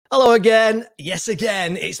Hello again. Yes,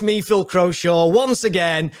 again. It's me, Phil Croshaw, once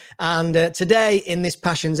again. And today in this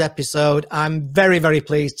Passions episode, I'm very, very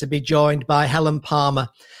pleased to be joined by Helen Palmer.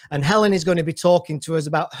 And Helen is going to be talking to us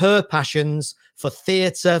about her passions for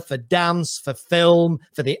theatre, for dance, for film,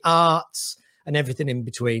 for the arts, and everything in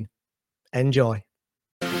between. Enjoy.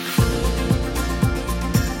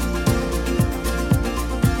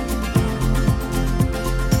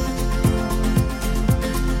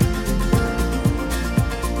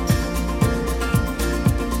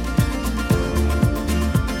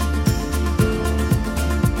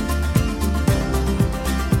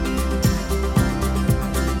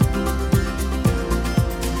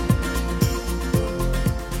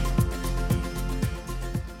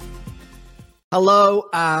 Hello,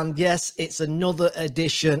 and yes, it's another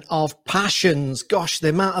edition of Passions. Gosh, the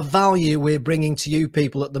amount of value we're bringing to you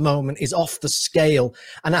people at the moment is off the scale.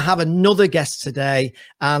 And I have another guest today,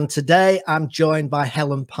 and today I'm joined by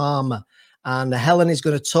Helen Palmer. And Helen is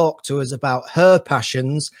going to talk to us about her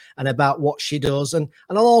passions and about what she does. And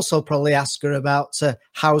I'll also probably ask her about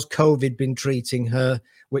how's COVID been treating her,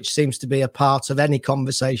 which seems to be a part of any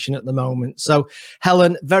conversation at the moment. So,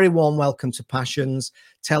 Helen, very warm welcome to Passions.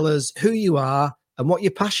 Tell us who you are and what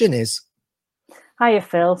your passion is. Hiya,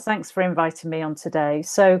 Phil. Thanks for inviting me on today.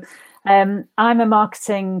 So I'm a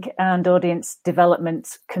marketing and audience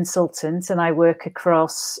development consultant, and I work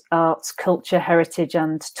across arts, culture, heritage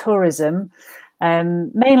and tourism,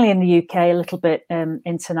 mainly in the UK, a little bit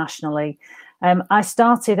internationally. I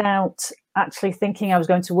started out actually thinking I was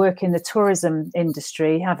going to work in the tourism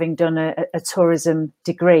industry, having done a tourism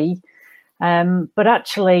degree. But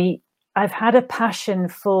actually, I've had a passion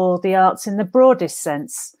for the arts in the broadest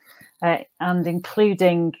sense, and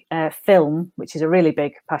including film, which is a really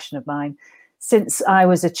big passion of mine, since I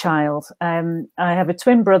was a child. I have a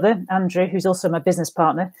twin brother, Andrew, who's also my business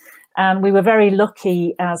partner. And we were very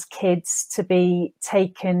lucky as kids to be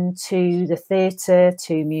taken to the theatre,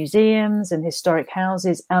 to museums and historic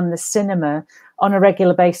houses and the cinema on a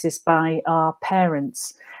regular basis by our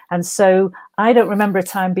parents. And so I don't remember a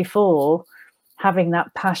time before having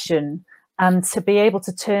that passion, and to be able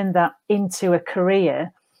to turn that into a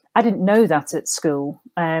career. I didn't know that at school.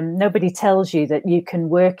 Nobody tells you that you can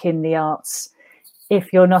work in the arts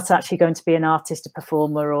if you're not actually going to be an artist, a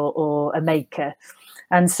performer or a maker.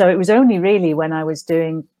 And so it was only really when I was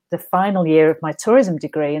doing the final year of my tourism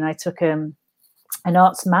degree, and I took an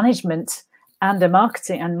arts management and a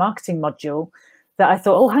marketing module, that I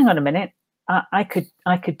thought, oh, hang on a minute, I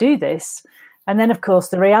could do this. And then, of course,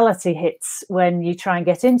 the reality hits when you try and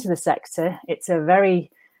get into the sector. It's a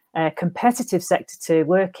very competitive sector to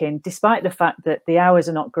work in, despite the fact that the hours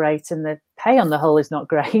are not great and the pay on the whole is not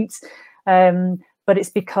great. But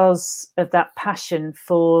it's because of that passion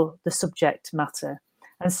for the subject matter.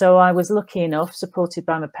 And so I was lucky enough, supported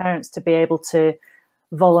by my parents, to be able to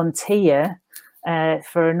volunteer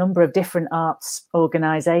for a number of different arts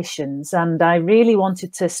organisations. And I really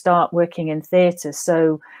wanted to start working in theatre.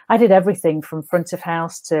 So I did everything from front of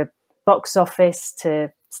house to box office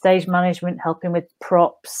to stage management, helping with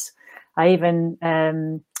props. I even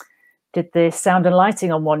did the sound and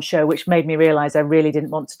lighting on one show, which made me realise I really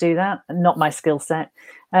didn't want to do that, not my skill set.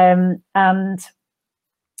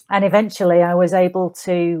 And eventually I was able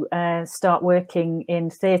to start working in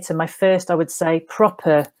theatre. My first, I would say,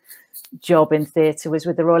 proper job in theatre was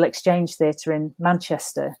with the Royal Exchange Theatre in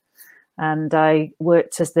Manchester. And I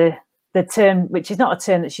worked as the term, which is not a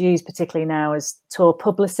term that's used particularly now, as tour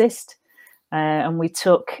publicist. And we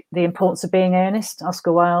took The Importance of Being Earnest,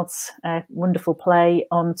 Oscar Wilde's wonderful play,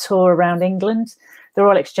 on tour around England. The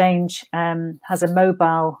Royal Exchange has a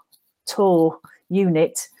mobile tour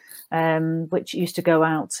unit which used to go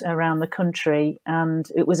out around the country, and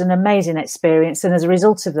it was an amazing experience. And as a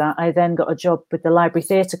result of that, I then got a job with the Library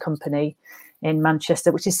Theatre Company in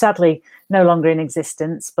Manchester, which is sadly no longer in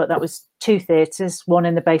existence, but that was two theatres, one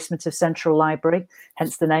in the basement of Central Library,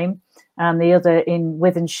 hence the name, and the other in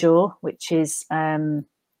Wythenshawe, which is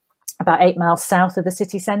about 8 miles south of the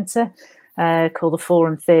city centre, called the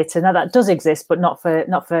Forum Theatre. Now that does exist, but not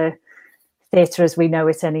for theatre as we know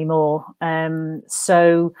it anymore.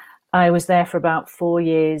 So I was there for about 4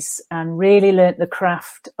 years and really learnt the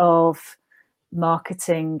craft of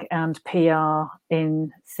marketing and PR in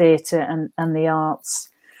theatre and the arts.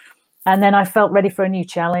 And then I felt ready for a new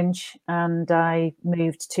challenge, and I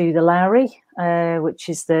moved to the Lowry, which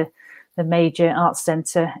is the major arts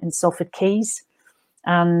centre in Salford Quays.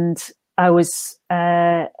 And I was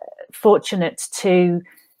fortunate to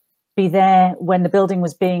be there when the building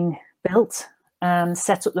was being built and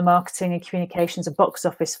set up the marketing and communications and box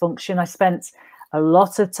office function. I spent a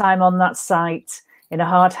lot of time on that site in a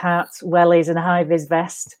hard hat, wellies and a high-vis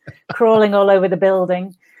vest, crawling all over the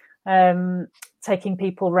building, taking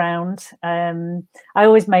people round. I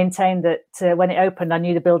always maintained that when it opened, I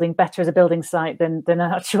knew the building better as a building site than an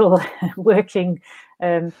actual working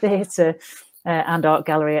theatre and art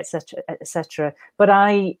gallery, etc., etc. But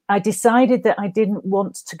I decided that I didn't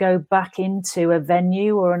want to go back into a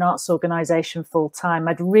venue or an arts organisation full time.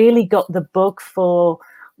 I'd really got the bug for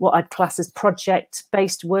what I'd class as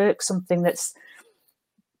project-based work, something that's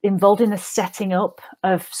involved in the setting up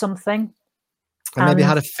of something. And maybe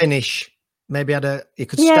had a finish. Maybe you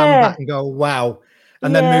could stand back and go, wow,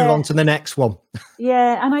 and then move on to the next one.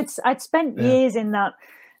 Yeah, and I'd spent years in that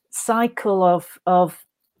cycle of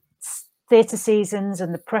theatre seasons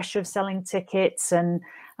and the pressure of selling tickets, and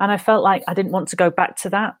I felt like I didn't want to go back to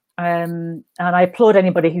that. And I applaud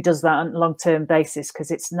anybody who does that on a long-term basis, because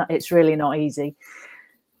it's really not easy.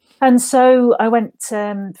 And so I went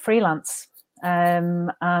freelance,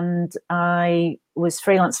 and I was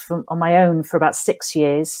freelance on my own for about 6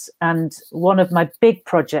 years. And one of my big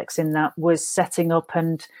projects in that was setting up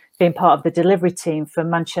and being part of the delivery team for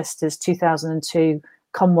Manchester's 2002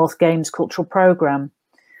 Commonwealth Games cultural programme,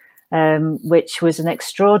 which was an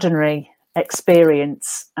extraordinary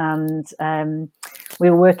experience. And we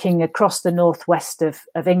were working across the northwest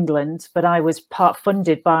of England, but I was part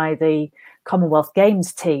funded by the Commonwealth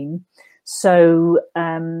Games team. So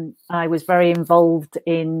I was very involved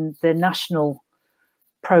in the national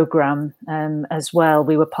programme as well.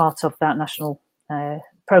 We were part of that national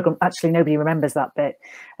programme. Actually, nobody remembers that bit.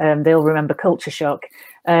 They'll remember Culture Shock.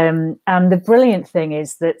 And the brilliant thing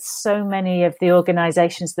is that so many of the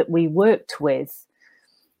organisations that we worked with,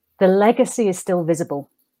 the legacy is still visible.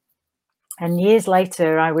 And years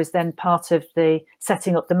later, I was then part of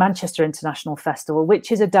setting up the Manchester International Festival,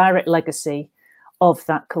 which is a direct legacy of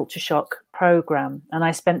that Culture Shock programme. And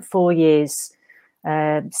I spent 4 years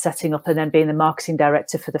setting up and then being the marketing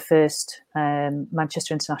director for the first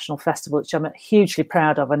Manchester International Festival, which I'm hugely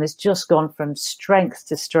proud of, and has just gone from strength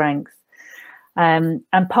to strength. And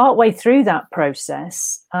partway through that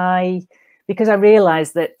process, because I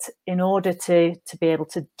realised that in order to be able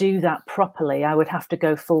to do that properly, I would have to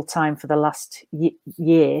go full time for the last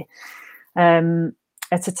year.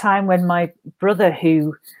 At a time when my brother,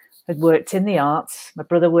 who had worked in the arts, my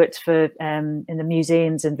brother worked for in the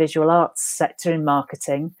museums and visual arts sector in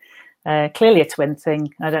marketing, clearly a twin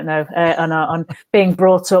thing, I don't know, on being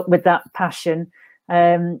brought up with that passion.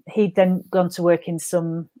 He'd then gone to work in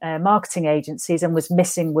some marketing agencies and was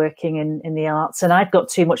missing working in the arts. And I'd got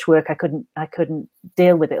too much work. I couldn't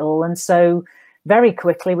deal with it all. And so very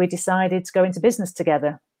quickly we decided to go into business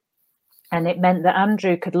together. And it meant that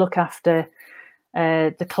Andrew could look after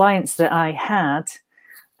the clients that I had.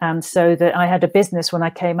 And so that I had a business when I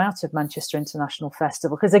came out of Manchester International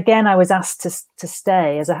Festival. Because again, I was asked to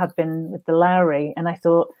stay, as I had been with the Lowry. And I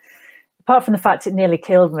thought, apart from the fact it nearly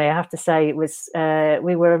killed me, I have to say it was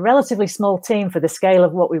we were a relatively small team for the scale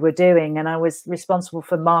of what we were doing, and I was responsible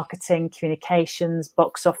for marketing, communications,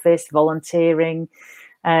 box office, volunteering,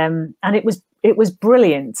 and it was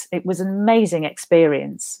brilliant. It was an amazing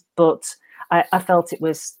experience, but I felt it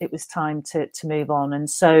was time to move on, and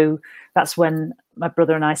so that's when my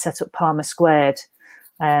brother and I set up Parma Squared.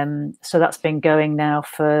 So that's been going now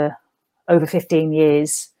for over 15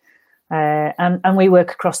 years. And we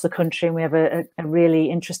work across the country, and we have a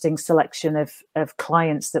really interesting selection of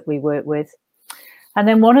clients that we work with. And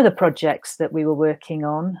then one of the projects that we were working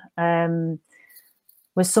on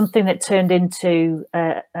was something that turned into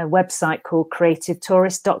a website called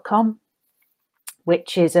creativetourist.com,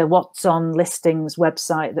 which is a what's on listings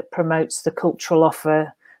website that promotes the cultural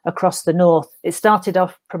offer across the north. It started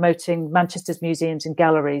off promoting Manchester's museums and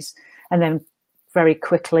galleries, and then very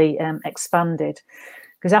quickly expanded.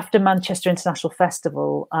 Because after Manchester International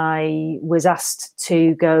Festival, I was asked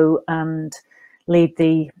to go and lead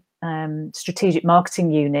the strategic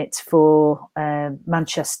marketing unit for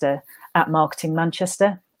Manchester at Marketing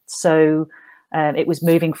Manchester. So it was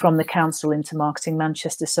moving from the council into Marketing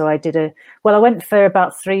Manchester. So I went for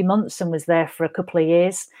about 3 months and was there for a couple of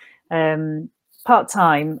years,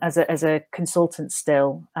 part-time as a consultant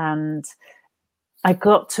still. And I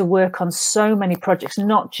got to work on so many projects,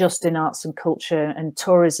 not just in arts and culture and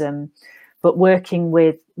tourism, but working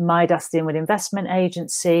with Midas, the Inward Investment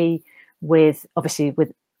Agency, with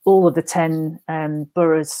all of the 10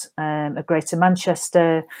 boroughs of Greater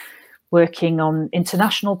Manchester, working on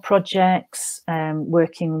international projects,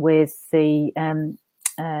 working with the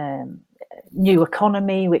New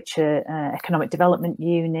Economy, which Economic Development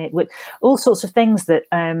Unit, with all sorts of things that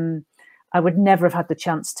I would never have had the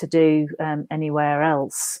chance to do anywhere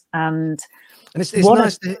else. And And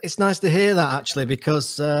it's nice to hear that, actually,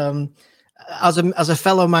 because as a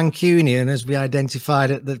fellow Mancunian, as we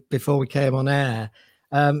identified before we came on air,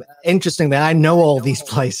 interestingly, I know all these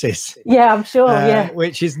places. Yeah, I'm sure.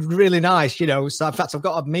 Which is really nice, So in fact, I've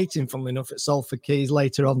got a meeting, funnily enough, at Salford Quays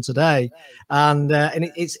later on today, and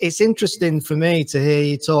it's interesting for me to hear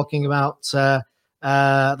you talking about the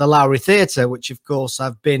Lowry Theatre, which of course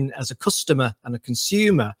I've been as a customer and a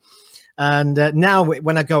consumer. And now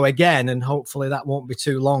when I go again, and hopefully that won't be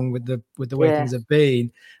too long with the way things have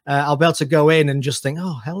been, I'll be able to go in and just think,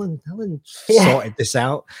 oh, Helen sorted this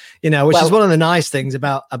out, which is one of the nice things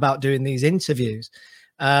about doing these interviews.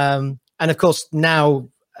 And of course, now,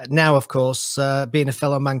 of course, being a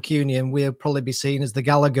fellow Mancunian, we'll probably be seen as the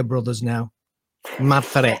Gallagher brothers now. Mad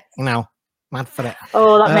for it, Mad for it.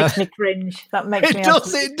 Oh, that makes me cringe. That makes me.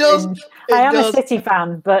 It does. I am a City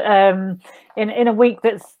fan, but in a week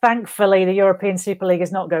that thankfully the European Super League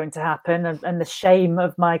is not going to happen, and the shame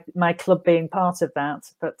of my club being part of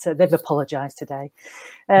that. But they've apologised today.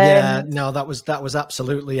 That was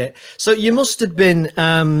absolutely it. So you must have been.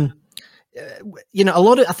 A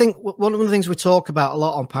lot of, I think one of the things we talk about a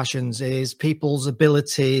lot on Passions is people's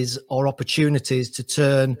abilities or opportunities to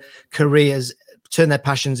turn their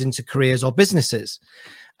passions into careers or businesses.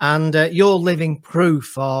 And you're living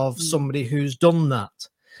proof of somebody who's done that.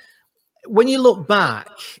 When you look back,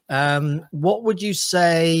 what would you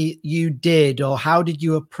say you did, or how did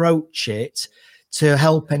you approach it to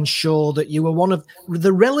help ensure that you were one of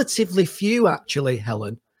the relatively few, actually,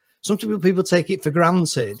 Helen? Some people take it for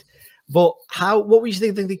granted, but what would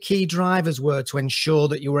you think the key drivers were to ensure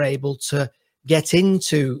that you were able to get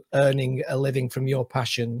into earning a living from your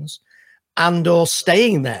passions and or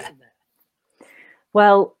staying there?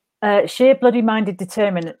 Well, sheer bloody minded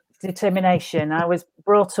determination. I was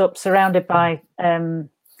brought up surrounded by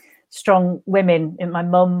strong women, in my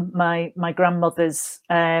mum, my grandmothers,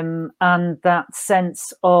 and that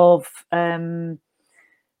sense of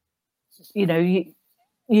you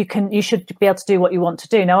should be able to do what you want to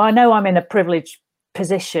do. Now, I know I'm in a privileged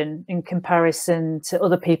position in comparison to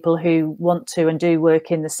other people who want to and do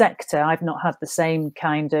work in the sector. I've not had the same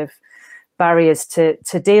kind of barriers to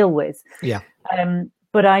deal with.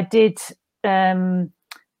 But I did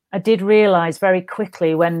realize very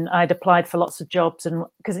quickly when I'd applied for lots of jobs, and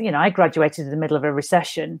because I graduated in the middle of a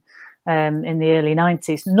recession in the early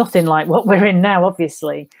 90s, nothing like what we're in now,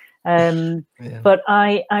 obviously. But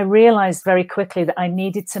I realized very quickly that I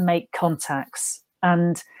needed to make contacts,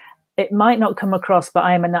 and it might not come across, but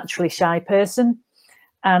I am a naturally shy person,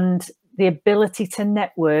 and the ability to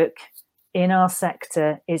network in our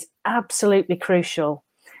sector is absolutely crucial.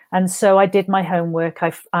 And so I did my homework.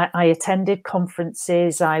 I attended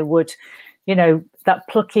conferences. I would, that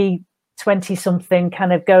plucky 20-something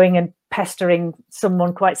kind of going and pestering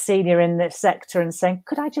someone quite senior in the sector and saying,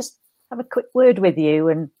 could I just have a quick word with you?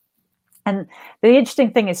 And the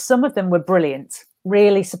interesting thing is some of them were brilliant,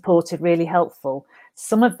 really supportive, really helpful.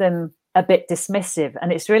 Some of them a bit dismissive.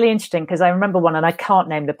 And it's really interesting because I remember one, and I can't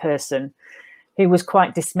name the person, who was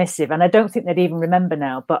quite dismissive. And I don't think they'd even remember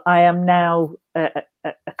now, but I am now a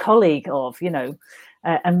colleague of,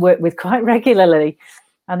 and work with quite regularly.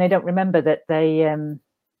 And they don't remember that they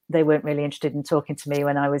weren't really interested in talking to me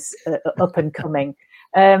when I was up and coming.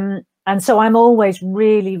 And so I'm always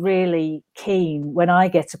really, really keen when I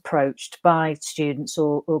get approached by students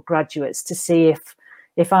or graduates to see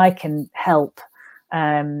if I can help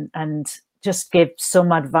and just give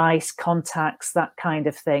some advice, contacts, that kind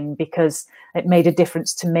of thing, because it made a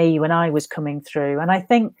difference to me when I was coming through. And I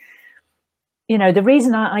think, the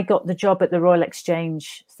reason I got the job at the Royal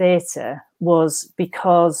Exchange Theatre was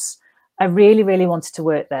because I really, really wanted to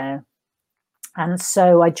work there. And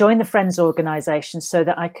so I joined the Friends organisation so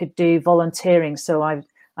that I could do volunteering. So I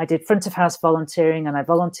did front of house volunteering, and I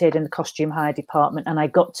volunteered in the costume hire department, and I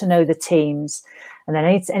got to know the teams. And then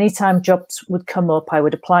anytime jobs would come up, I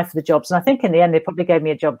would apply for the jobs. And I think in the end, they probably gave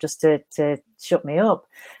me a job just to shut me up.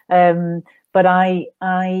 But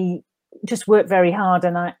I just worked very hard,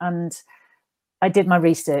 and I did my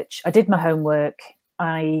research. I did my homework.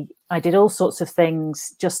 I did all sorts of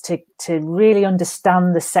things just to really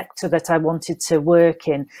understand the sector that I wanted to work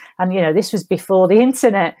in. And, this was before the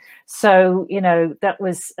internet. So, that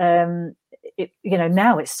was, now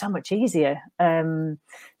it's so much easier.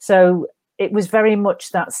 So it was very much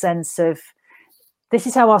that sense of, this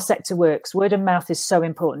is how our sector works. Word of mouth is so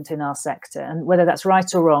important in our sector. And whether that's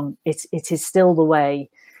right or wrong, it is still the way.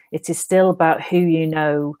 It is still about who you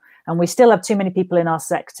know. And we still have too many people in our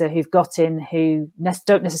sector who've got in who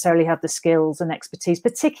don't necessarily have the skills and expertise,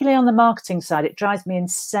 particularly on the marketing side. It drives me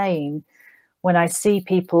insane when I see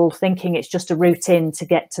people thinking it's just a route in to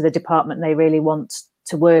get to the department they really want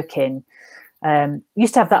to work in.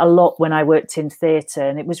 Used to have that a lot when I worked in theatre,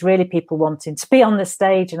 and it was really people wanting to be on the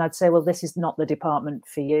stage, and I'd say, well, this is not the department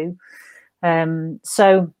for you.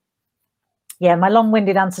 So yeah, my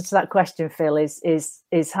long-winded answer to that question, Phil,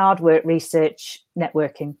 is hard work, research,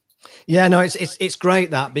 networking. Yeah, no, it's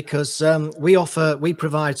great that, because we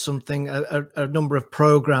provide something, a number of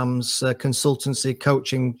programs, consultancy,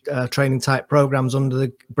 coaching, training type programs under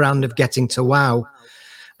the brand of Getting to Wow.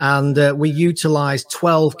 And we utilize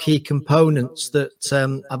 12 key components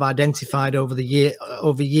that I've identified over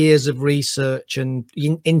years of research and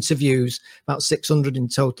interviews, about 600 in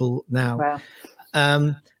total now.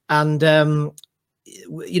 Wow. One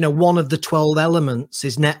of the 12 elements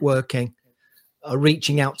is networking,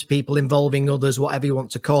 reaching out to people, involving others, whatever you want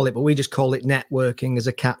to call it, but we just call it networking as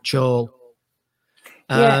a catch-all.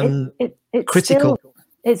 Yeah, it's critical.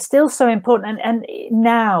 It's still so important, and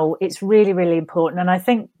now it's really, really important. And I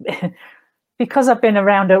think because I've been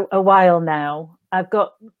around a while now, I've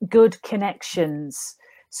got good connections.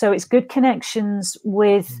 So it's good connections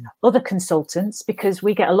with other consultants, because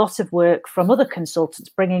we get a lot of work from other consultants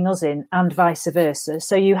bringing us in, and vice versa.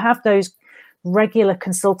 So you have those regular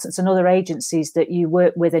consultants and other agencies that you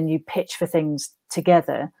work with and you pitch for things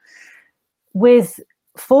together with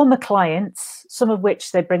former clients, some of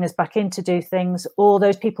which they bring us back in to do things, or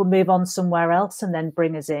those people move on somewhere else and then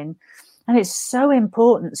bring us in. And it's so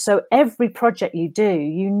important. So every project you do,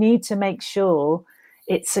 you need to make sure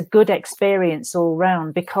it's a good experience all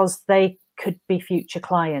round, because they could be future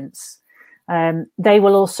clients. They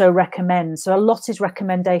will also recommend. So a lot is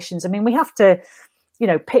recommendations. I mean, we have to,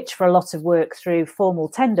 pitch for a lot of work through formal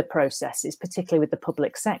tender processes, particularly with the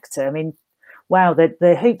public sector. I mean, wow,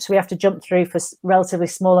 the hoops we have to jump through for relatively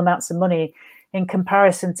small amounts of money in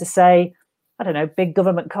comparison to, say, I don't know, big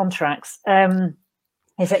government contracts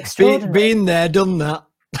is extraordinary. Been there, done that.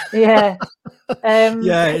 Yeah.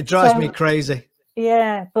 Yeah, it drives me crazy.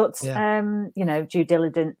 Yeah, but due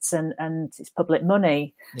diligence and it's public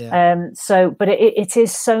money. Yeah. But it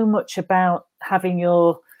is so much about having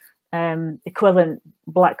your equivalent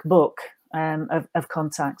black book of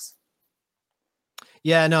contacts.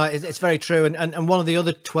 Yeah, no, it's very true. And one of the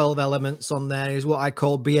other 12 elements on there is what I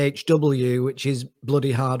call BHW, which is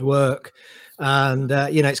bloody hard work. And,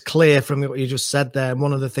 it's clear from what you just said there. And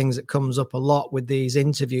one of the things that comes up a lot with these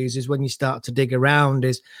interviews is when you start to dig around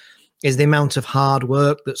is the amount of hard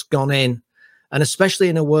work that's gone in. And especially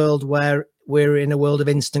in a world where we're in a world of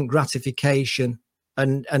instant gratification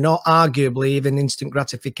and not arguably even instant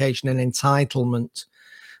gratification and entitlement.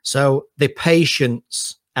 So the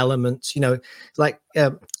patience element, like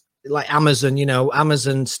Amazon,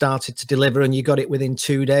 Amazon started to deliver and you got it within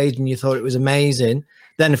 2 days and you thought it was amazing.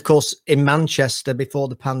 Then, of course, in Manchester before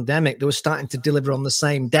the pandemic, they were starting to deliver on the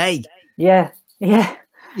same day. Yeah.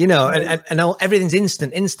 And everything's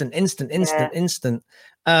instant.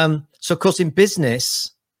 So, of course, in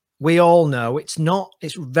business, we all know it's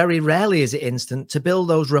very rarely is it instant. To build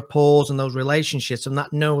those rapports and those relationships and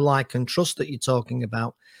that know, like, and trust that you're talking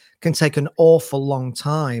about can take an awful long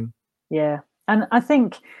time. Yeah. And I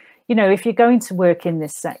think, if you're going to work in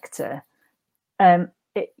this sector,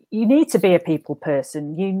 you need to be a people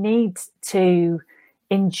person. You need to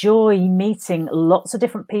enjoy meeting lots of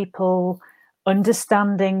different people,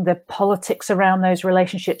 understanding the politics around those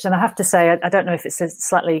relationships. And I have to say, I don't know if it's a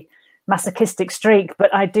slightly masochistic streak,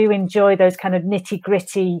 but I do enjoy those kind of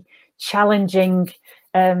nitty-gritty, challenging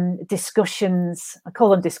discussions. I call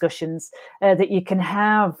them discussions that you can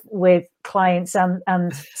have with clients and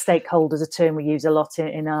stakeholders, a term we use a lot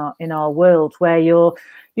in our world, where you're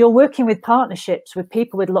working with partnerships with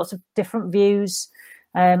people with lots of different views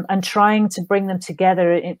and trying to bring them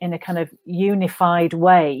together in a kind of unified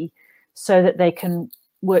way so that they can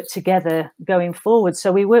work together going forward.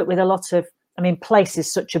 So we work with a lot of, place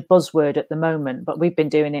is such a buzzword at the moment, but we've been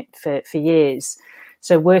doing it for years.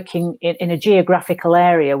 So working in a geographical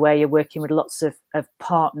area where you're working with lots of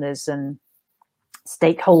partners and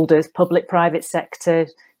stakeholders, public, private sector,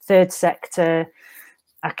 third sector,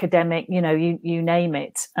 academic, you name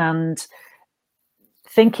it. And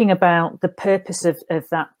thinking about the purpose of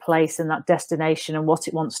that place and that destination and what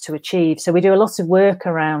it wants to achieve. So we do a lot of work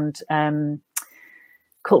around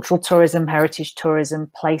cultural tourism, heritage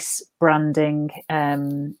tourism, place branding,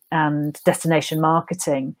 and destination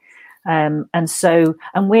marketing. And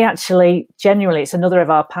we actually, genuinely, it's another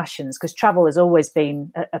of our passions, because travel has always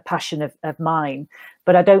been a passion of mine,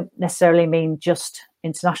 but I don't necessarily mean just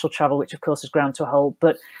international travel, which of course has ground to a halt,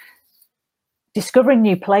 but discovering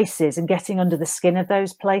new places and getting under the skin of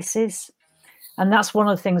those places. And that's one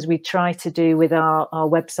of the things we try to do with our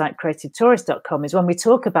website, creativetourist.com, is when we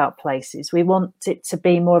talk about places, we want it to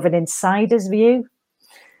be more of an insider's view,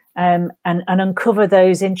 and uncover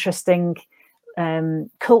those interesting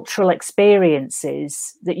cultural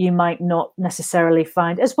experiences that you might not necessarily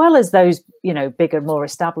find, as well as those, bigger, more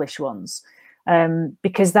established ones,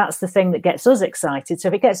 because that's the thing that gets us excited. So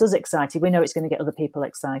if it gets us excited, we know it's going to get other people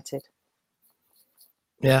excited.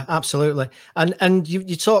 Yeah, absolutely. And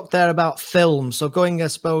you talked there about film. So going, I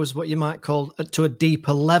suppose, what you might call to a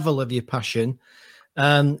deeper level of your passion,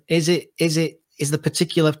 is the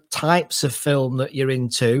particular types of film that you're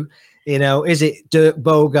into? Is it Dirk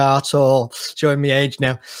Bogarde, or showing me age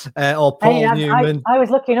now, or Paul Newman? I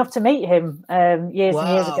was lucky enough to meet him years and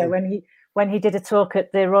years ago when he did a talk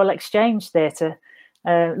at the Royal Exchange Theatre.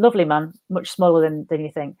 Lovely man, much smaller than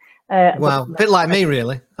you think. Wow, a bit like me,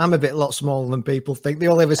 really. I'm a lot smaller than people think. They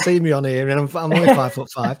all ever see me on here, and I'm only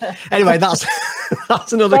 5'5". Anyway, that's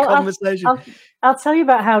another conversation. I'll tell you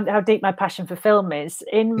about how deep my passion for film is.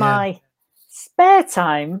 In my spare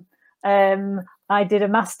time, I did a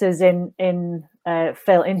master's in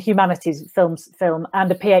film, in humanities, film, and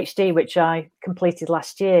a PhD, which I completed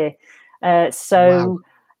last year. Wow.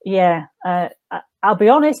 Yeah. I'll be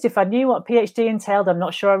honest, if I knew what PhD entailed, I'm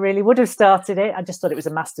not sure I really would have started it. I just thought it was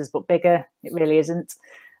a master's, but bigger. It really isn't.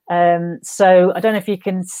 So I don't know if you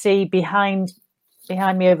can see behind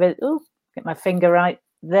me over. Oh, get my finger right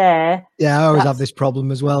there. Yeah, I always have this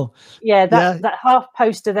problem as well. Yeah, that half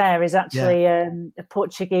poster there is actually a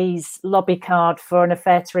Portuguese lobby card for An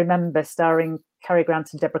Affair to Remember, starring Cary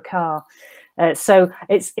Grant and Deborah Kerr. So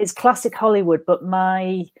it's classic Hollywood, but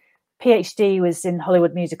my PhD was in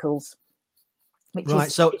Hollywood musicals. Which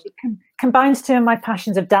combines two of my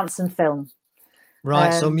passions of dance and film.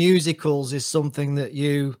 Right. So musicals is something that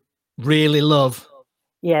you really love.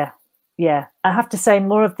 Yeah. I have to say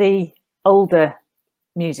more of the older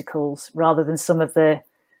musicals rather than some of the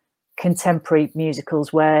contemporary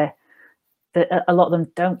musicals where a lot of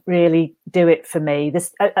them don't really do it for me.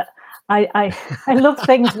 I love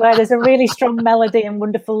things where there's a really strong melody and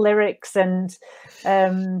wonderful lyrics and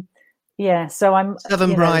so I'm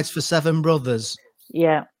Seven Brides for Seven Brothers.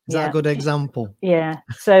 Yeah. Is that a good example? Yeah.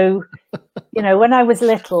 So, when I was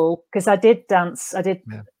little, because I did dance, I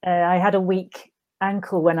had a weak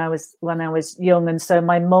ankle when I was young. And so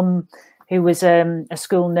my mum, who was a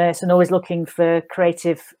school nurse and always looking for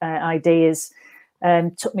creative ideas,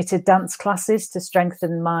 took me to dance classes to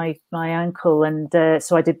strengthen my ankle. And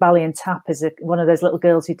so I did ballet and tap as one of those little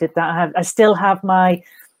girls who did that. I still have my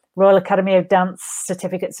Royal Academy of Dance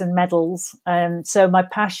certificates and medals. So my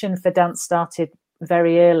passion for dance started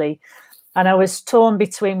very early. And I was torn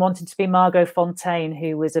between wanting to be Margot Fonteyn,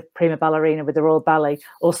 who was a prima ballerina with the Royal Ballet,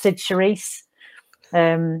 or Sid Charisse.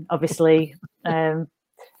 Obviously,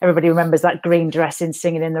 everybody remembers that green dress in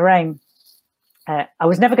Singing in the Rain. I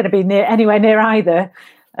was never going to be anywhere near either.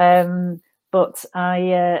 But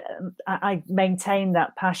I maintained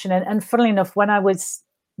that passion. And funnily enough, when I was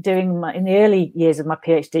doing in the early years of my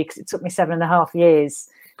PhD, because it took me 7.5 years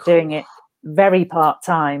doing it very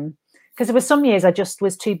part-time, because there were some years I just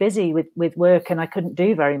was too busy with work and I couldn't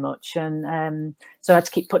do very much. And so I had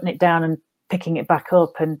to keep putting it down and picking it back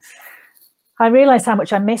up. And I realized how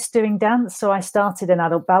much I missed doing dance. So I started an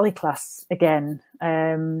adult ballet class again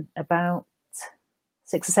about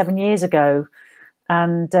 6 or 7 years ago.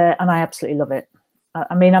 And I absolutely love it.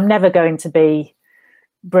 I mean, I'm never going to be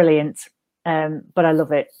brilliant, but I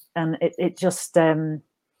love it. And it just,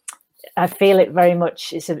 I feel it very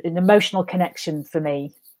much. It's an emotional connection for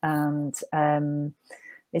me. And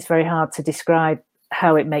it's very hard to describe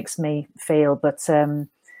how it makes me feel. But do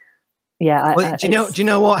you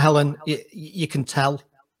know what, Helen? You can tell.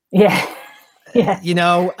 Yeah. Yeah.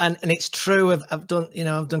 And it's true. I've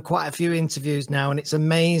done quite a few interviews now, and it's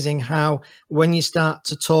amazing how when you start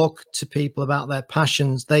to talk to people about their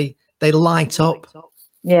passions, they light up.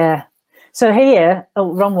 Yeah. So here,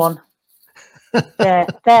 wrong one.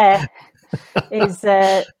 There is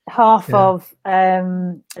half of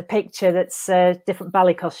a picture that's different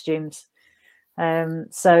ballet costumes.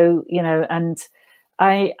 So, and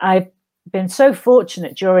I've been so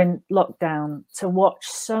fortunate during lockdown to watch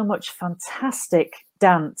so much fantastic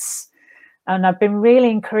dance. And I've been really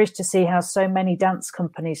encouraged to see how so many dance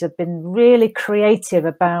companies have been really creative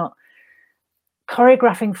about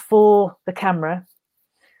choreographing for the camera.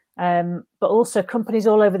 But also companies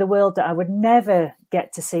all over the world that I would never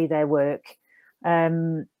get to see their work,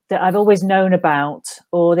 that I've always known about,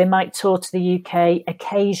 or they might tour to the UK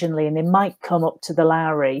occasionally and they might come up to the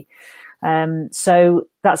Lowry. So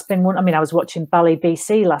that's been one. I mean, I was watching Ballet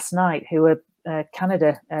BC last night, who are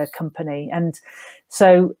Canada company. And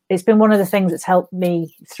so it's been one of the things that's helped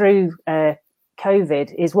me through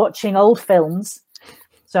COVID is watching old films.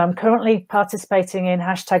 So I'm currently participating in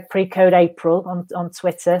hashtag Precode April on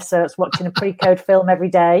Twitter. So it's watching a Precode film every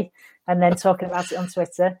day and then talking about it on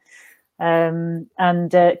Twitter. And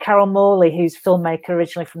Carol Morley, who's a filmmaker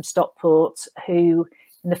originally from Stockport, who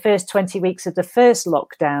in the first 20 weeks of the first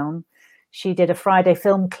lockdown, she did a Friday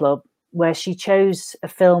film club where she chose a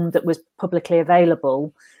film that was publicly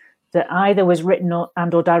available that either was written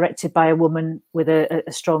or directed by a woman with a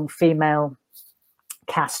strong female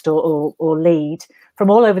cast or lead from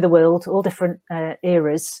all over the world, all different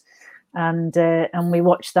eras, and we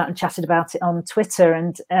watched that and chatted about it on Twitter.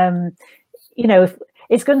 And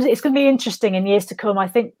it's going to be interesting in years to come. I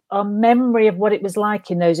think our memory of what it was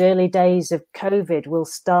like in those early days of COVID will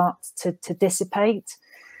start to dissipate.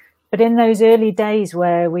 But in those early days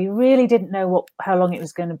where we really didn't know how long it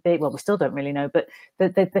was going to be, well, we still don't really know, but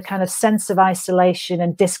the kind of sense of isolation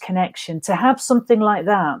and disconnection, to have something like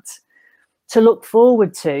that to look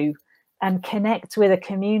forward to and connect with a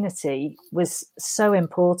community was so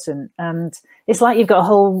important. And it's like you've got a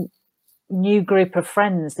whole new group of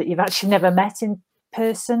friends that you've actually never met in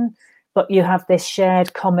person, but you have this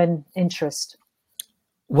shared common interest.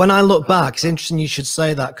 When I look back, it's interesting you should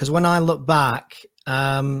say that, because when I look back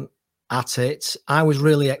at it, I was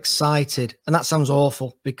really excited. And that sounds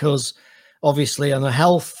awful because obviously on the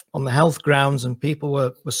health grounds and people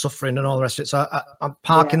were suffering and all the rest of it. So I'm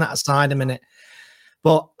parking that aside a minute.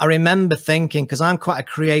 But I remember thinking, because I'm quite a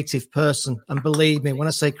creative person, and believe me, when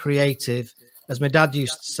I say creative, as my dad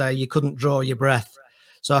used to say, you couldn't draw your breath.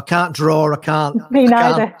 So I can't draw, I can't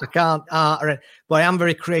art, but I am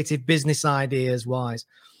very creative business ideas wise.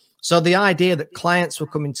 So the idea that clients were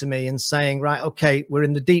coming to me and saying, right, okay, we're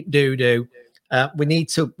in the deep doo-doo. We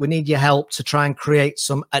need your help to try and create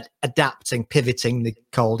some adapting, pivoting, they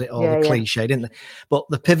called it, or the cliche, didn't they? But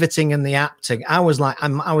the pivoting and the acting, I was like,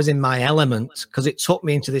 I was in my element, because it took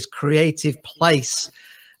me into this creative place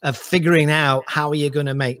of figuring out how are you going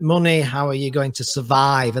to make money, how are you going to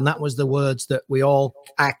survive, and that was the words that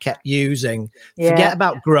I kept using. Forget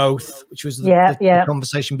about growth, which was the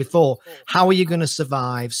conversation before. How are you going to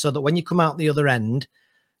survive so that when you come out the other end,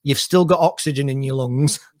 you've still got oxygen in your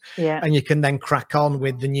lungs, and you can then crack on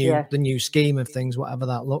with the new scheme of things, whatever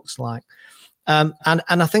that looks like. And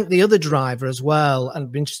I think the other driver as well, and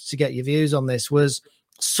I'd be interested to get your views on this, was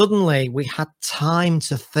suddenly we had time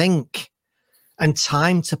to think and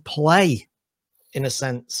time to play, in a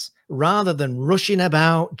sense, rather than rushing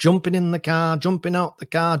about, jumping in the car, jumping out the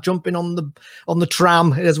car, jumping on the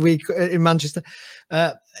tram, as we in Manchester.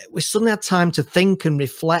 We suddenly had time to think and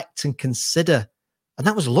reflect and consider. And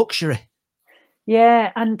that was luxury.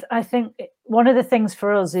 Yeah, and I think one of the things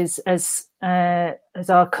for us is with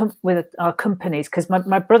our companies, because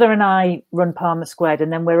my brother and I run Palmer Squared,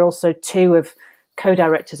 and then we're also two of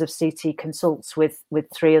co-directors of CT Consults with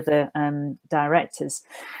three other directors.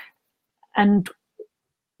 And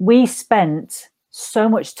we spent so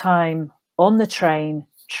much time on the train,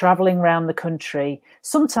 traveling around the country.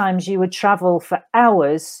 Sometimes you would travel for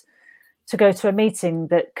hours to go to a meeting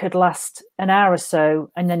that could last an hour or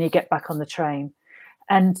so, and then you get back on the train.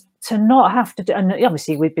 And to not have to do, and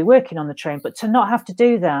obviously we'd be working on the train, but to not have to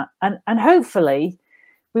do that, and hopefully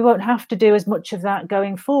we won't have to do as much of that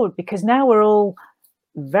going forward, because now we're all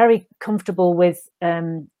very comfortable with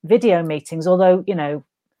video meetings, although,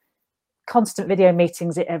 constant video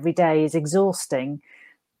meetings every day is exhausting.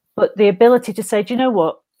 But the ability to say, do you know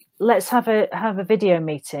what, let's have a video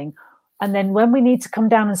meeting. And then when we need to come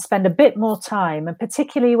down and spend a bit more time, and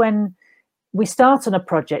particularly when we start on a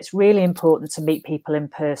project, it's really important to meet people in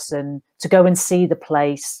person, to go and see the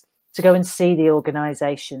place, to go and see the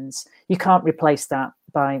organizations. You can't replace that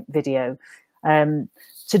by video.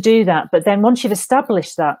 To do that. But then once you've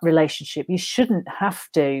established that relationship, you shouldn't have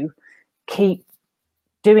to keep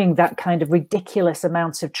doing that kind of ridiculous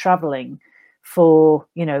amounts of traveling for,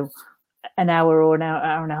 an hour or an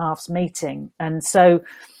hour and a half's meeting. And so,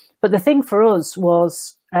 but the thing for us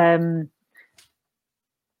was,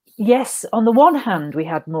 yes, on the one hand, we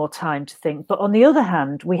had more time to think, but on the other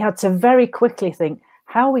hand, we had to very quickly think,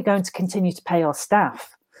 how are we going to continue to pay our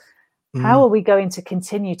staff? How are we going to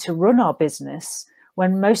continue to run our business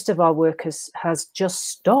when most of our work has just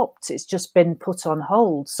stopped? It's just been put on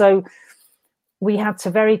hold. So we had to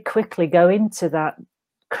very quickly go into that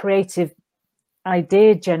creative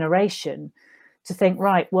idea generation to think,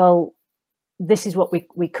 right, well, this is what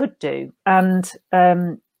we could do. And,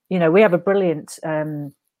 we have a brilliant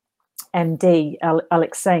MD,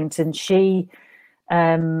 Alex Saint, and she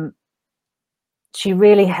she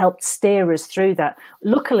really helped steer us through that.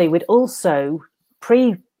 Luckily, we'd also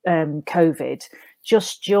pre-COVID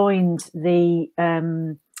just joined the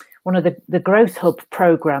one of the Growth Hub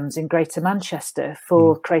programs in Greater Manchester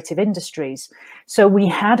for creative industries. So we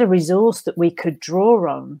had a resource that we could draw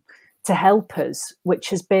on to help us, which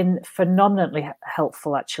has been phenomenally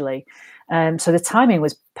helpful, actually. So the timing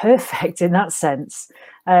was perfect in that sense.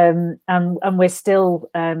 And we're still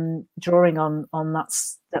drawing on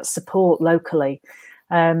that support locally.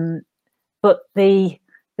 But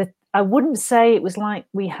I wouldn't say it was like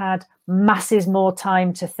we had masses more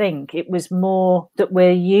time to think. It was more that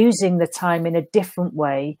we're using the time in a different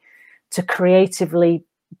way to creatively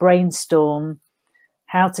brainstorm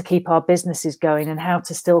how to keep our businesses going and how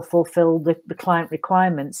to still fulfill the client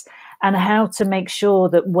requirements, and how to make sure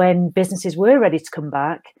that when businesses were ready to come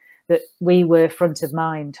back, that we were front of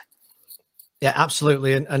mind. Yeah,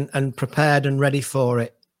 absolutely. And prepared and ready for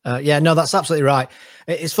it. Yeah, no, that's absolutely right.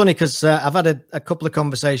 It's funny because I've had a couple of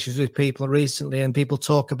conversations with people recently, and people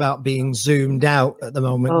talk about being zoomed out at the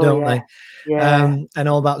moment, don't they? Yeah. And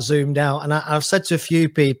all about zoomed out. And I've said to a few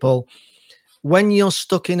people, when you're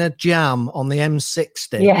stuck in a jam on the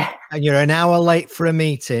M60 and you're an hour late for a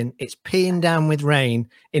meeting, it's peeing down with rain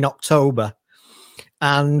in October,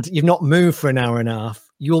 and you've not moved for an hour and a half,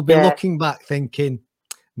 you'll be looking back thinking,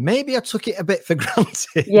 maybe I took it a bit for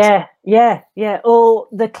granted. Yeah. Or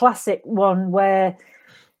the classic one where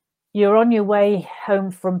you're on your way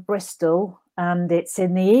home from Bristol and it's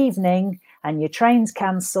in the evening and your train's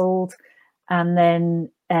cancelled, and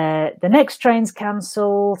then the next train's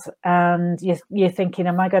cancelled, and you're thinking,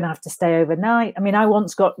 am I going to have to stay overnight? I mean, I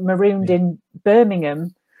once got marooned in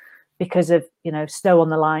Birmingham because of, snow on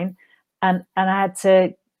the line, and I had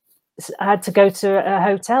to go to a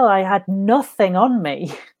hotel. I had nothing on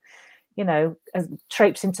me,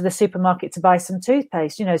 traipse into the supermarket to buy some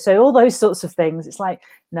toothpaste, so all those sorts of things. It's like,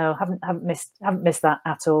 no, haven't missed that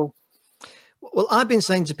at all. Well, I've been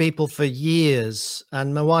saying to people for years,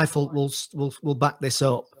 and my wife will back this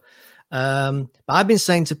up. But I've been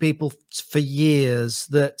saying to people for years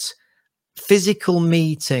that physical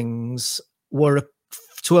meetings were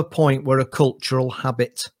to a point were a cultural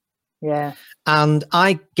habit. Yeah. And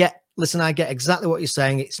I get exactly what you're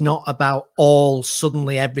saying. It's not about all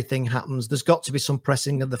suddenly everything happens. There's got to be some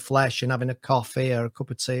pressing of the flesh and having a coffee or a cup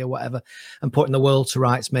of tea or whatever and putting the world to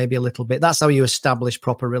rights maybe a little bit. That's how you establish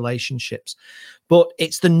proper relationships. But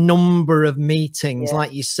it's the number of meetings,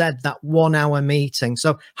 like you said, that 1 hour meeting.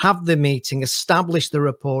 So have the meeting, establish the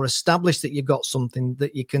rapport, establish that you've got something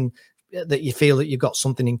that you feel that you've got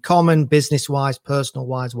something in common, business-wise,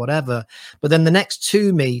 personal-wise, whatever. But then the next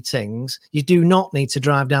 2 meetings, you do not need to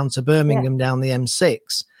drive down to Birmingham down the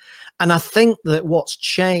M6. And I think that what's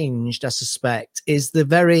changed, I suspect, is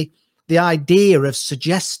the idea of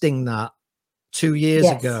suggesting that 2 years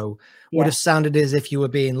ago would have sounded as if you were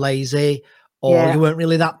being lazy or you weren't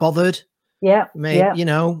really that bothered. Yeah. Maybe,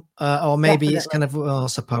 or maybe Definitely. It's kind of, well, I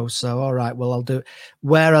suppose so. All right, well, I'll do it.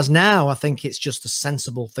 Whereas now I think it's just a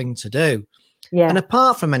sensible thing to do. Yeah. And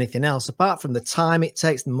apart from anything else, apart from the time it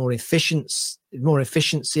takes, the more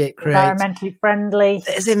efficiency it creates. Environmentally friendly.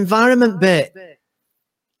 There's the environment bit.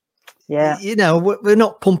 Yeah. We're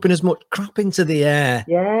not pumping as much crap into the air.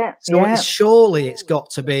 Yeah. So surely it's got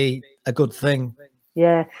to be a good thing.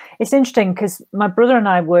 Yeah, it's interesting because my brother and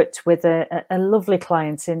I worked with a lovely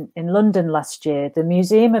client in London last year, the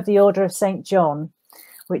Museum of the Order of St. John,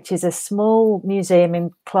 which is a small museum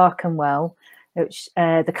in Clerkenwell, which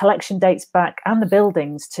the collection dates back, and the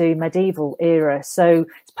buildings, to medieval era. So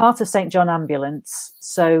it's part of St. John Ambulance.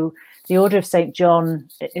 So the Order of St. John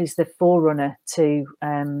is the forerunner to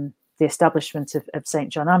the establishment of St.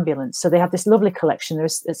 John Ambulance. So they have this lovely collection.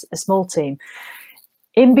 There's a small team.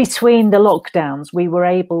 In between the lockdowns, we were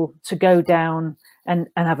able to go down and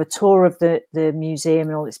have a tour of the museum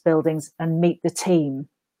and all its buildings and meet the team.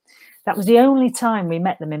 That was the only time we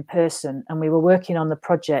met them in person, and we were working on the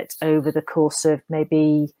project over the course of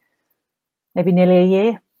maybe nearly a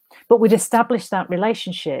year. But we'd established that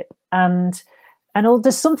relationship, and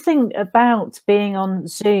there's something about being on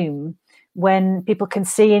Zoom when people can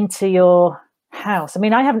see into your house. I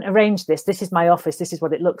mean, I haven't arranged this. This is my office. This is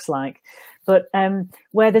what it looks like. But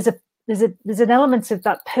where there's an element of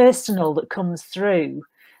that personal that comes through,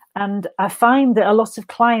 and I find that a lot of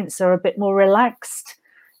clients are a bit more relaxed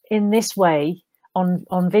in this way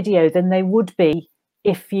on video than they would be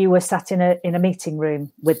if you were sat in a meeting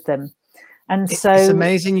room with them. And so it's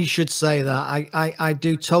amazing you should say that. I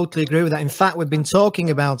do totally agree with that. In fact, we've been talking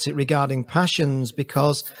about it regarding passions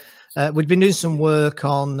because we've been doing some work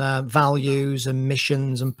on values and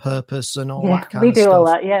missions and purpose and all that kind of stuff. We do all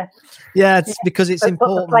that, yeah. Yeah, it's because it's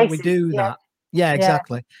important that we do that. Yeah,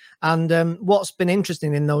 exactly. And what's been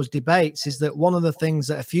interesting in those debates is that one of the things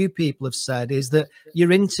that a few people have said is that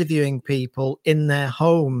you're interviewing people in their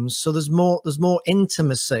homes, so there's more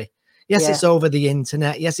intimacy. Yes, it's over the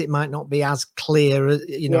internet. Yes, it might not be as clear, as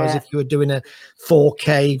if you were doing a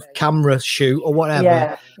 4K camera shoot or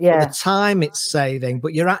whatever. But the time it's saving,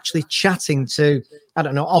 but you're actually chatting to, I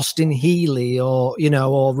don't know, Austin Healey or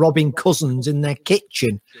Robin Cousins in their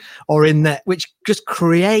kitchen or in their, which just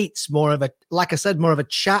creates more of a, like I said, more of a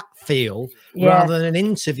chat feel rather than an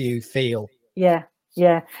interview feel. Yeah.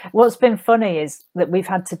 What's been funny is that we've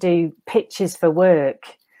had to do pitches for work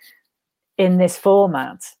in this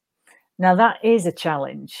format. Now, that is a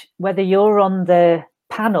challenge, whether you're on the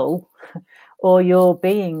panel or you're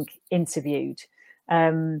being interviewed,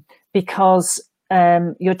 because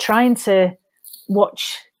you're trying to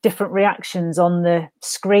watch different reactions on the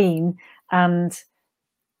screen and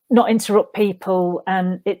not interrupt people.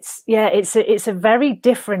 And it's a very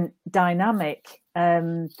different dynamic.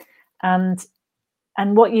 And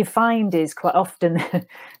what you find is quite often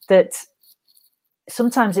that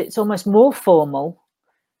sometimes it's almost more formal,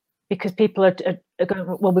 because people are going,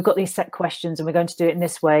 well, we've got these set questions and we're going to do it in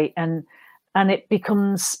this way. And it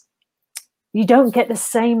becomes, you don't get the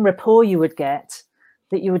same rapport you would get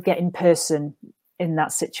in person in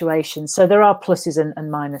that situation. So there are pluses and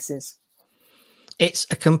minuses. It's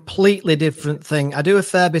a completely different thing. I do a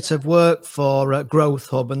fair bit of work for Growth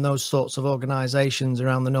Hub and those sorts of organizations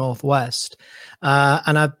around the Northwest.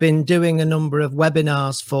 And I've been doing a number of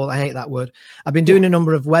webinars I hate that word. I've been doing a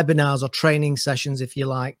number of webinars or training sessions, if you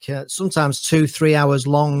like, sometimes 2-3 hours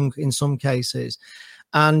long in some cases.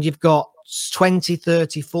 And you've got 20,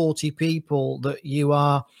 30, 40 people that you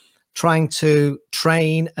are trying to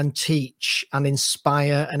train and teach and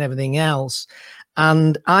inspire and everything else.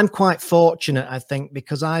 And I'm quite fortunate, I think,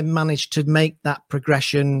 because I managed to make that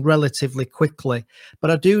progression relatively quickly.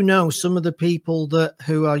 But I do know some of the people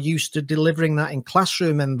who are used to delivering that in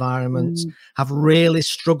classroom environments have really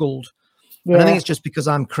struggled. Yeah. And I think it's just because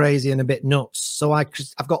I'm crazy and a bit nuts. So I've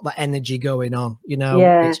got that energy going on,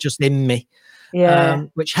 it's just in me,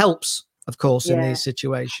 which helps, of course, in these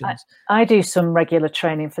situations. I do some regular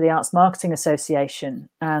training for the Arts Marketing Association,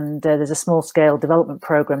 and there's a small scale development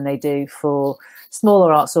program they do for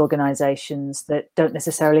smaller arts organizations that don't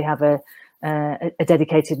necessarily have a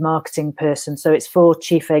dedicated marketing person. So it's for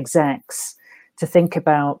chief execs to think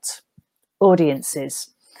about audiences.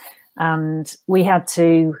 And we had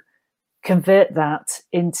to convert that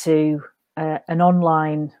into an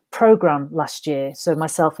online program last year. So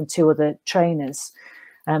myself and 2 other trainers.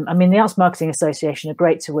 The Arts Marketing Association are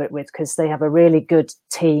great to work with because they have a really good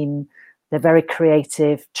team. They're very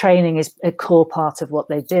creative. Training is a core part of what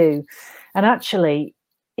they do. And actually,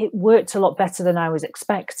 it worked a lot better than I was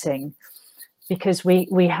expecting, because we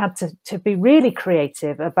had to be really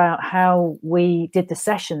creative about how we did the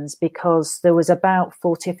sessions, because there was about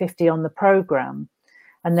 40 or 50 on the program,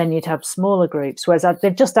 and then you'd have smaller groups. Whereas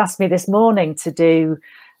they've just asked me this morning to do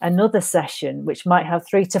another session, which might have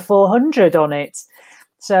 300 to 400 on it.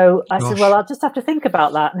 So I said, well, I'll just have to think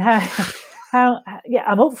about that. And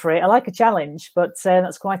I'm up for it. I like a challenge, but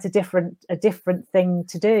that's quite a different thing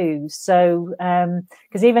to do. So,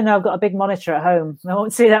 because even though I've got a big monitor at home, I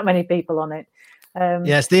won't see that many people on it.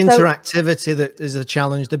 Yes, the interactivity that is a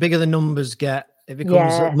challenge. The bigger the numbers get, it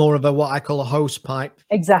becomes more of what I call a host pipe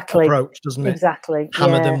approach, doesn't it? Exactly.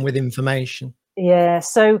 Hammer them with information. Yeah.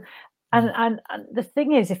 So, and the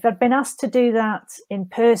thing is, if I'd been asked to do that in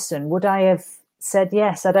person, would I have said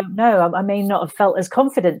yes? I don't know. I may not have felt as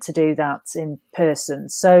confident to do that in person.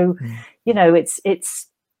 So,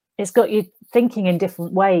 it's got you thinking in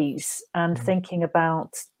different ways and thinking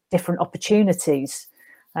about different opportunities,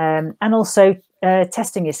 and also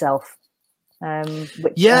testing yourself.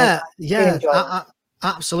 Which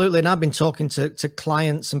Absolutely. And I've been talking to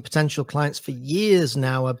clients and potential clients for years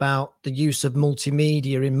now about the use of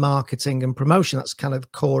multimedia in marketing and promotion. That's kind of the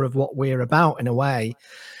core of what we're about, in a way.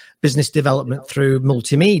 Business development through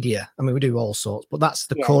multimedia. I mean, we do all sorts, but that's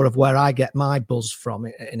the core of where I get my buzz from,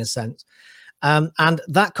 in a sense. And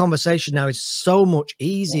that conversation now is so much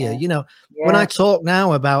easier. When I talk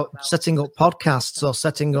now about setting up podcasts or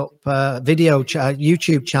setting up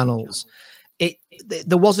YouTube channels,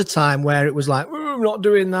 there was a time where it was like, I'm not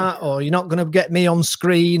doing that, or you're not going to get me on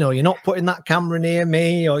screen, or you're not putting that camera near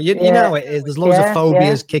me, or you know it is. There's loads of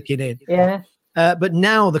phobias kicking in. Yeah. But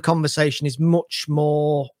now the conversation is much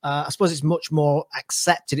more, I suppose it's much more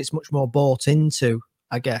accepted. It's much more bought into,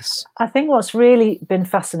 I guess. I think what's really been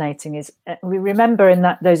fascinating is we remember in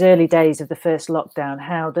those early days of the first lockdown,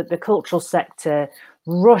 how the cultural sector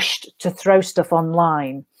rushed to throw stuff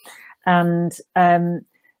online. And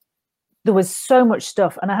there was so much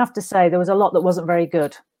stuff, and I have to say there was a lot that wasn't very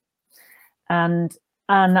good, and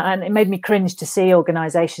it made me cringe to see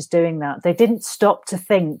organizations doing that. They didn't stop to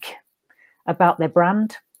think about their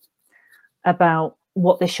brand, about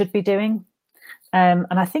what they should be doing. And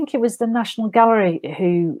I think it was the National Gallery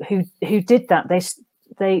who did that.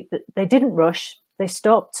 They didn't rush. They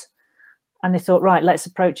stopped and they thought, right, let's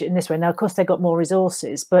approach it in this way. Now, of course, they got more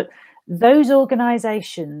resources, but those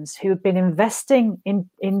organizations who have been investing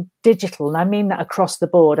in digital, and I mean that across the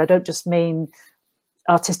board, I don't just mean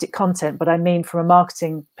artistic content, but I mean from a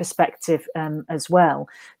marketing perspective as well.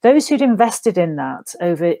 Those who'd invested in that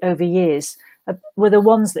over years were the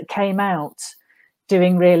ones that came out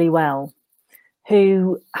doing really well,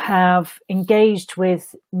 who have engaged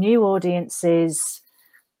with new audiences,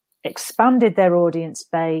 expanded their audience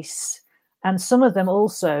base, and some of them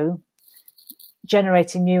also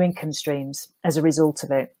generating new income streams as a result of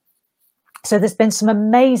it. So there's been some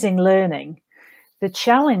amazing learning. The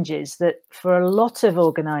challenge is that for a lot of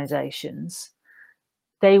organizations,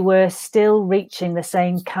 they were still reaching the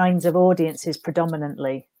same kinds of audiences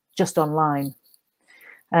predominantly, just online.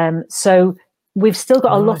 So we've still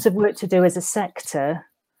got a lot of work to do as a sector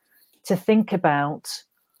to think about,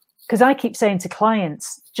 because I keep saying to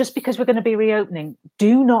clients, just because we're going to be reopening,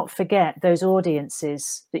 do not forget those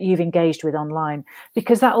audiences that you've engaged with online,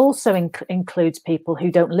 because that also includes people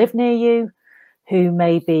who don't live near you, who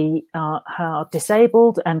maybe are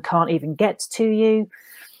disabled and can't even get to you,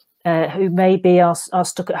 who maybe are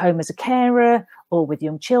stuck at home as a carer or with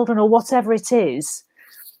young children or whatever it is.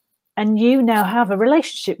 And you now have a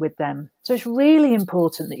relationship with them. So it's really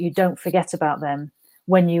important that you don't forget about them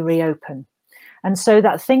when you reopen. And so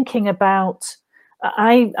that thinking about,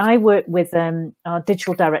 I work with our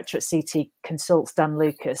digital director at CT Consults, Dan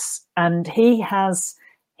Lucas, and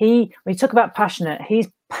when you talk about passionate, he's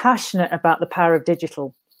passionate about the power of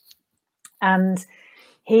digital. And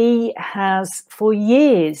he has for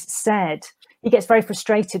years said, he gets very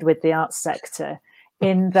frustrated with the arts sector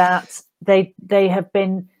in that they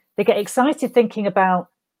get excited thinking about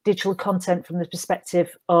digital content from the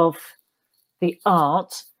perspective of the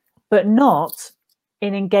art, but not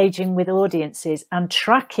in engaging with audiences and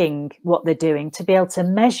tracking what they're doing to be able to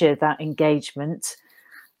measure that engagement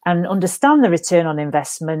and understand the return on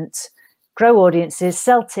investment, grow audiences,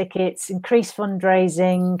 sell tickets, increase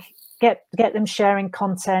fundraising, get them sharing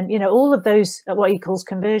content, all of those, what he calls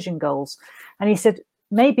conversion goals. And he said,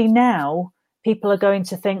 maybe now people are going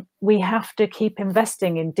to think we have to keep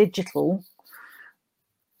investing in digital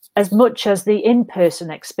as much as the in-person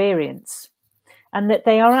experience, and that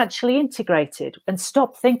they are actually integrated, and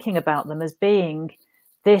stop thinking about them as being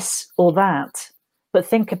this or that, but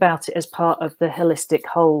think about it as part of the holistic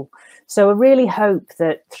whole. So I really hope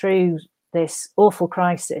that through this awful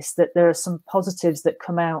crisis that there are some positives that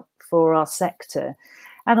come out for our sector,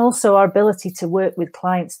 and also our ability to work with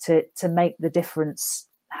clients to make the difference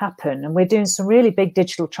happen. And we're doing some really big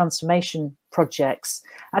digital transformation projects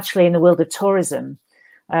actually in the world of tourism,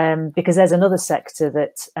 because there's another sector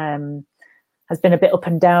that has been a bit up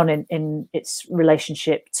and down in its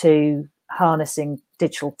relationship to harnessing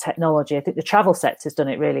digital technology. I think the travel sector has done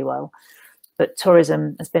it really well, but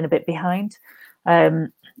tourism has been a bit behind.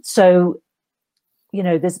 So,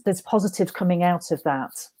 there's positives coming out of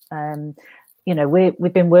that.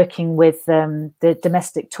 We've been working with the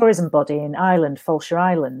domestic tourism body in Ireland, Fulshire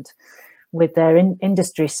Island, with their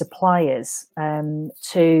industry suppliers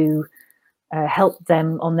to help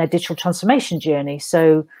them on their digital transformation journey.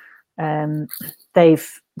 So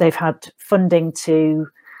they've had funding to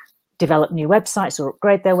develop new websites or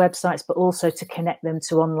upgrade their websites, but also to connect them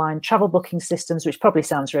to online travel booking systems, which probably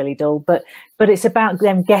sounds really dull, but it's about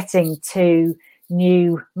them getting to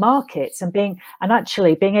new markets and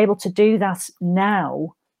actually being able to do that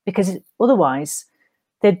now, because otherwise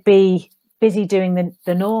they'd be busy doing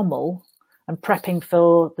the normal and prepping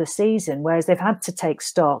for the season, whereas they've had to take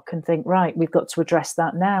stock and think, right, we've got to address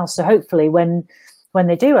that now. So hopefully when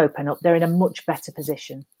they do open up, they're in a much better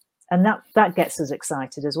position. And that gets us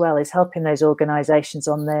excited as well, is helping those organizations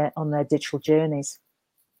on their digital journeys.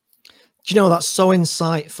 Do you know, that's so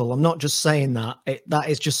insightful. I'm not just saying that. That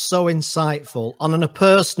is just so insightful. On a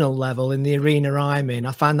personal level, in the arena I'm in,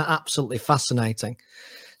 I find that absolutely fascinating.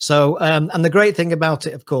 So, and the great thing about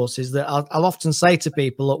it, of course, is that I'll often say to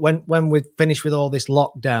people, look, when we're finished with all this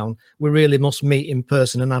lockdown, we really must meet in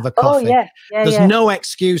person and have a coffee. Oh, yeah. There's no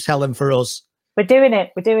excuse, Helen, for us. We're doing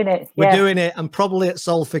it. We're doing it, and probably at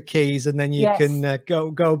Salford Quays, and then you can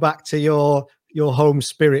go back to your home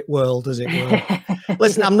spirit world, as it were.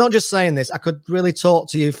 Listen, I'm not just saying this. I could really talk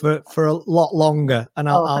to you for a lot longer, and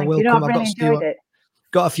I will come. I've really enjoyed it.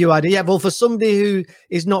 got a few ideas. Yeah, well, for somebody who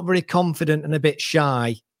is not very confident and a bit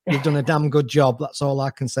shy, you've done a damn good job. That's all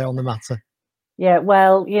I can say on the matter. Yeah,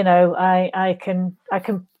 well, I can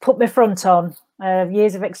put my front on.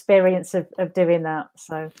 Years of experience of doing that.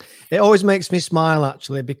 So it always makes me smile,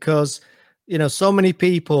 actually, because so many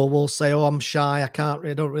people will say, "Oh, I'm shy. I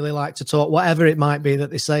don't really like to talk," whatever it might be that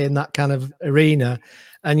they say in that kind of arena,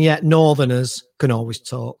 and yet Northerners can always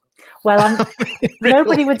talk. Well,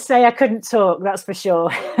 nobody would say I couldn't talk. That's for sure.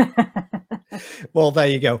 Well, there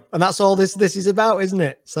you go, and that's all this is about, isn't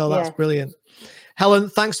it? So that's brilliant. Helen,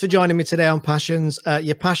 thanks for joining me today on Passions.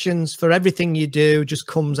 Your passions for everything you do just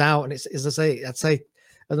comes out, and it's, as I'd say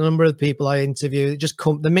a number of people I interview, it just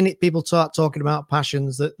the minute people start talking about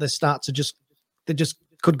passions, that they just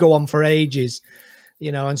could go on for ages,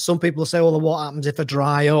 and some people say, well, what happens if I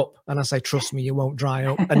dry up? And I say, trust me, you won't dry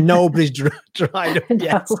up, and nobody's dried up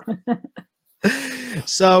yet.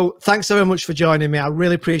 So thanks so much for joining me. I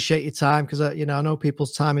really appreciate your time, because I know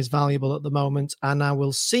people's time is valuable at the moment, and I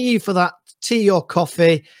will see you for that tea or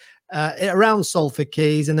coffee around Salford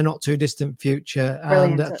Quays in the not too distant future.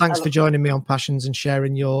 Brilliant. And thanks for joining me on Passions and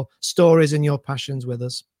sharing your stories and your passions with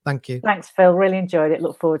us. Thank you. Thanks, Phil. Really enjoyed it.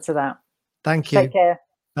 Look forward to that. Thank you. Take care.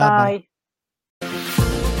 Bye.